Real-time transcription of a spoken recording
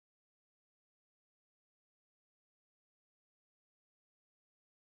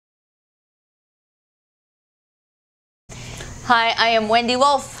Hi, I am Wendy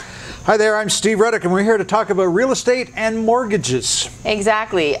Wolfe. Hi there, I'm Steve Ruddick, and we're here to talk about real estate and mortgages.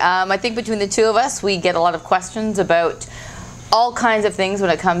 Exactly. I think between the two of us, we get a lot of questions about all kinds of things when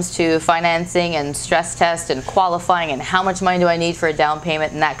it comes to financing and stress test and qualifying and how much money do I need for a down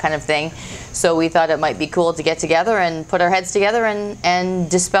payment and that kind of thing. So we thought it might be cool to get together and put our heads together and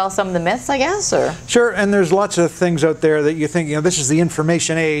dispel some of the myths, I guess, or? Sure, and there's lots of things out there that you think, this is the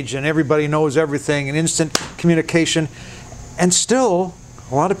information age and everybody knows everything and instant communication. And still,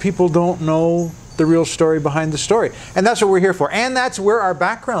 a lot of people don't know the real story behind the story. And that's what we're here for. And that's where our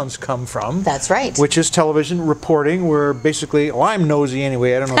backgrounds come from. That's right. Which is television reporting. We're basically, well, I'm nosy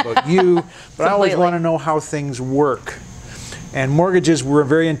anyway. I don't know about you, but I always want to know how things work. And mortgages were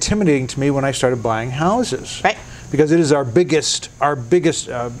very intimidating to me when I started buying houses. Right. Because it is our biggest,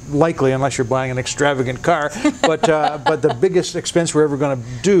 likely, unless you're buying an extravagant car, but the biggest expense we're ever going to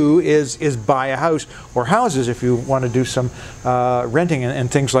do is buy a house or houses if you want to do some renting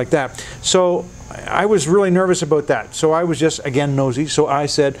and things like that. So I was really nervous about that. So I was just, again, nosy. So I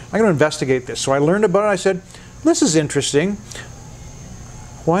said, I'm going to investigate this. So I learned about it. I said, this is interesting.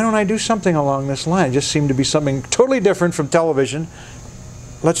 Why don't I do something along this line? It just seemed to be something totally different from television.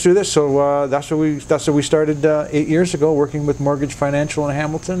 Let's do this. So that's what we started 8 years ago, working with Mortgage Financial in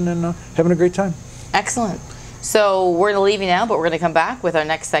Hamilton and having a great time. Excellent. So we're going to leave you now, but we're going to come back with our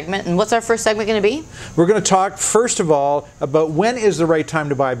next segment. And what's our first segment going to be? We're going to talk, first of all, about when is the right time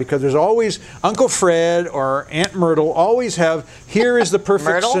to buy, because there's always Uncle Fred or Aunt Myrtle always have, here is the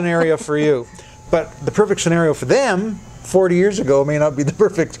perfect scenario for you. But the perfect scenario for them 40 years ago may not be the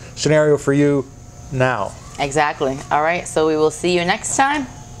perfect scenario for you now. Exactly. All right, so we will see you next time.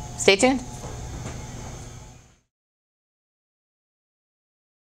 Stay tuned.